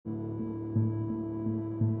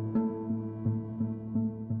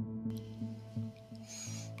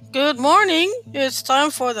Good morning. It's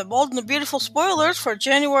time for the Bold and the Beautiful spoilers for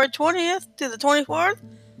January 20th to the 24th,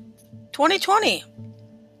 2020.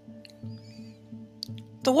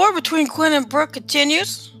 The war between Quinn and Brooke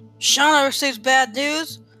continues. Shauna receives bad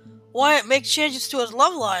news. Wyatt makes changes to his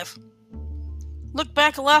love life. Look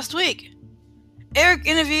back at last week. Eric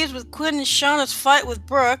interviews with Quinn and Shauna's fight with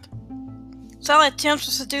Brooke. Sally attempts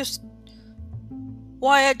to seduce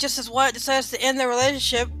Wyatt just as Wyatt decides to end their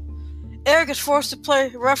relationship. Eric is forced to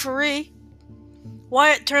play referee.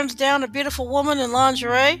 Wyatt turns down a beautiful woman in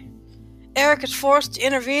lingerie. Eric is forced to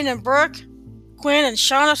intervene in Brooke, Quinn, and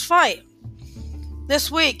Shauna's fight.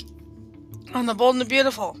 This week, on The Bold and the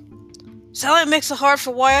Beautiful, Sally makes it hard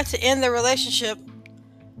for Wyatt to end their relationship.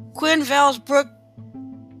 Quinn vows Brooke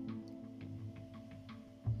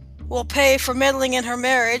will pay for meddling in her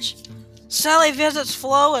marriage. Sally visits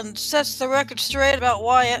Flo and sets the record straight about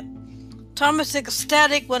Wyatt. Thomas is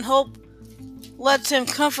ecstatic when Hope lets him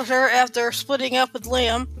comfort her after splitting up with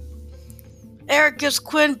Liam. Eric gives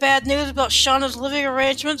Quinn bad news about Shauna's living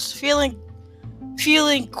arrangements, fueling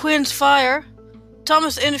Quinn's fire.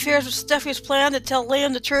 Thomas interferes with Steffi's plan to tell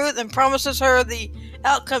Liam the truth and promises her the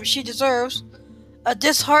outcome she deserves. A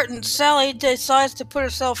disheartened Sally decides to put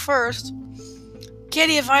herself first.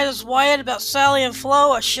 Katie advises Wyatt about Sally and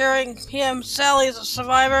Flo, assuring him Sally is a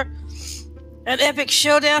survivor. An epic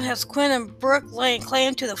showdown has Quinn and Brooke laying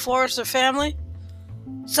claim to the Forrester family.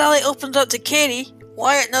 Sally opens up to Katie.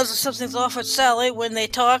 Wyatt knows that something's off with Sally when they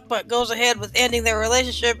talk, but goes ahead with ending their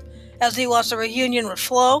relationship as he wants a reunion with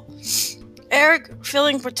Flo. Eric,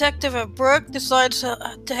 feeling protective of Brooke, decides to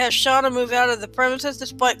have Shauna move out of the premises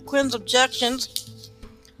despite Quinn's objections.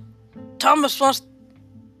 Thomas wants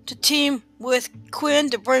to team with Quinn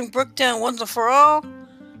to bring Brooke down once and for all.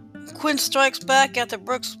 Quinn strikes back after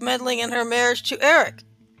Brooke's meddling in her marriage to Eric.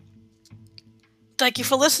 Thank you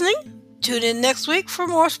for listening. Tune in next week for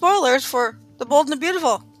more spoilers for The Bold and the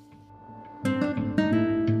Beautiful.